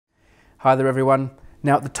Hi there everyone.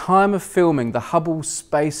 Now at the time of filming, the Hubble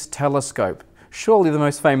Space Telescope, surely the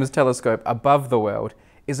most famous telescope above the world,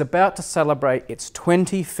 is about to celebrate its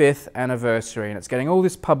 25th anniversary, and it's getting all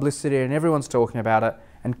this publicity and everyone's talking about it,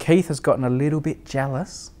 and Keith has gotten a little bit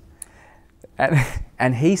jealous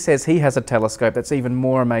and he says he has a telescope that's even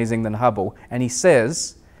more amazing than Hubble, and he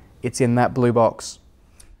says it's in that blue box.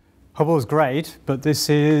 Hubble's great, but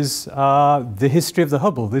this is the history of the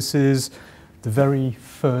Hubble. This is the very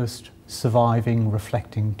first surviving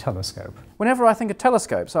reflecting telescope. Whenever I think of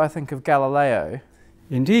telescopes, I think of Galileo.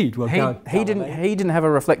 Indeed. Well, he didn't have a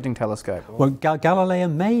reflecting telescope. Well, Galileo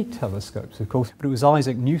made telescopes, of course, but it was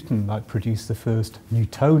Isaac Newton that produced the first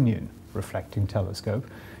Newtonian reflecting telescope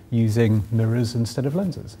using mirrors instead of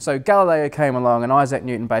lenses. So Galileo came along and Isaac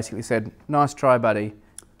Newton basically said, nice try buddy,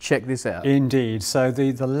 check this out. Indeed. So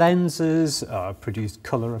the lenses produced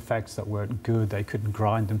colour effects that weren't good. They couldn't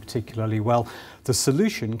grind them particularly well. The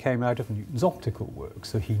solution came out of Newton's optical work.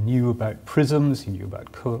 So he knew about prisms, he knew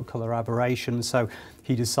about colour aberration, so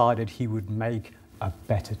he decided he would make a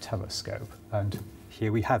better telescope. And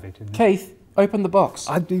here we have it. Keith, open the box.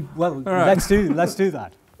 Well, right. let's do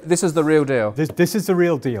that. This is the real deal. This is the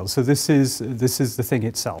real deal. So this is the thing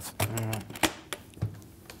itself.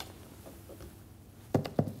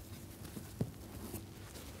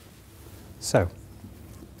 So,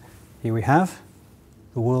 here we have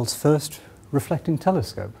the world's first reflecting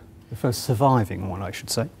telescope, the first surviving one, I should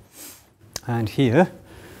say. And here,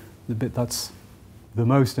 the bit that's the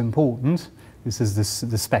most important, this is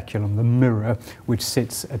the speculum, the mirror, which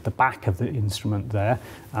sits at the back of the instrument there,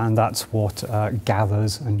 and that's what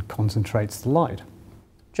gathers and concentrates the light.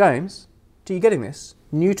 James, are you getting this?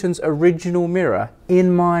 Newton's original mirror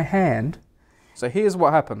in my hand. So here's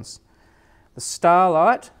what happens. The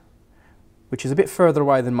starlight, which is a bit further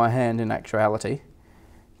away than my hand in actuality,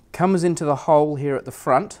 comes into the hole here at the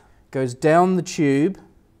front, goes down the tube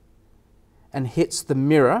and hits the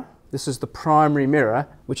mirror. This is the primary mirror,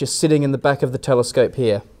 which is sitting in the back of the telescope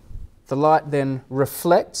here. The light then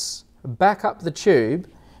reflects back up the tube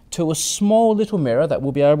to a small little mirror that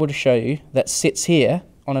we'll be able to show you that sits here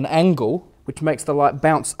on an angle, which makes the light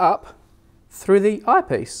bounce up through the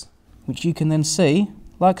eyepiece, which you can then see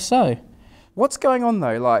like so. What's going on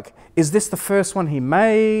though? Like, is this the first one he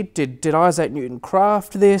made? Did Isaac Newton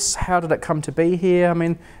craft this? How did it come to be here? I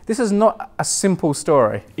mean, this is not a simple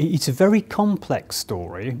story. It's a very complex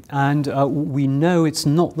story, and we know it's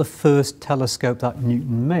not the first telescope that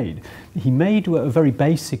Newton made. He made a very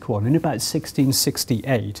basic one in about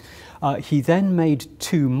 1668. He then made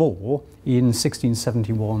two more in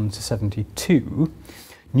 1671 to 72.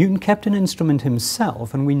 Newton kept an instrument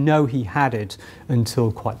himself, and we know he had it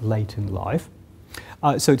until quite late in life.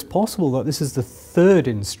 So it's possible that this is the third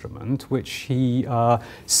instrument which he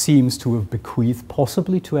seems to have bequeathed,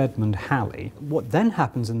 possibly to Edmund Halley. What then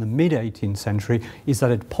happens in the mid-18th century is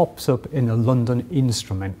that it pops up in a London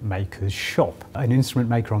instrument maker's shop, an instrument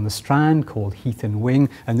maker on the Strand called Heath and Wing,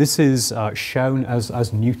 and this is shown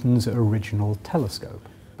as Newton's original telescope.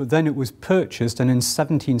 But then it was purchased, and in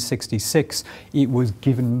 1766 it was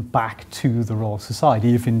given back to the Royal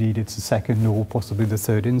Society, if indeed it's the second or possibly the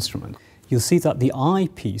third instrument. You'll see that the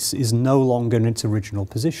eyepiece is no longer in its original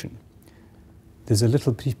position. There's a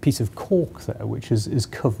little piece of cork there which is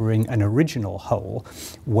covering an original hole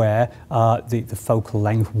where the focal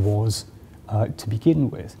length was to begin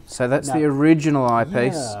with. So that's the original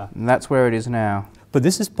eyepiece, yeah. And that's where it is now. But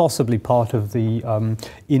this is possibly part of the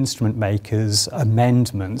instrument maker's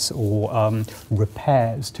amendments or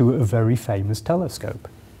repairs to a very famous telescope.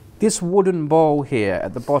 This wooden ball here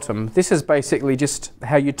at the bottom, this is basically just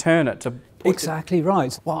how you turn it to... Exactly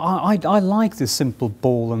right. Well, I like this simple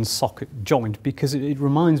ball and socket joint because it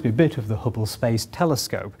reminds me a bit of the Hubble Space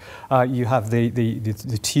Telescope. You have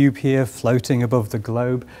the tube here floating above the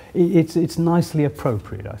globe. It's nicely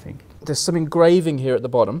appropriate, I think. There's some engraving here at the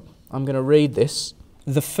bottom. I'm going to read this.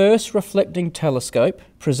 The first reflecting telescope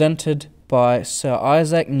presented by Sir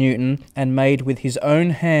Isaac Newton and made with his own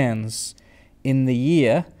hands in the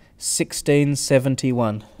year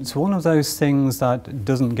 1671. It's one of those things that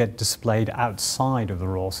doesn't get displayed outside of the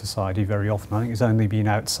Royal Society very often. I think it's only been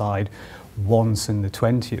outside once in the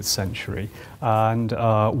 20th century and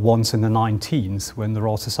once in the 19th when the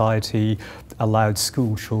Royal Society allowed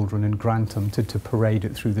school children in Grantham to parade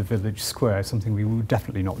it through the village square, something we would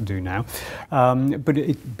definitely not do now.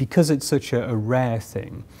 But because it's such a rare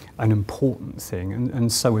thing, an important thing,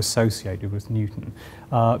 and so associated with Newton,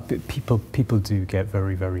 people do get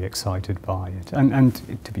very, very excited by it. And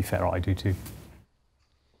to be fair, I do too.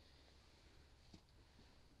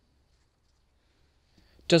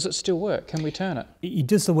 Does it still work? Can we turn it? It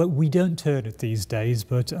does the work. We don't turn it these days,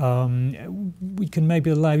 but we can maybe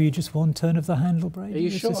allow you just one turn of the handle, Brady. Are you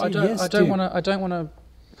sure? Yes, I don't want to.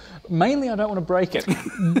 Mainly, I don't want to break it.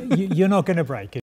 You're not going to break it.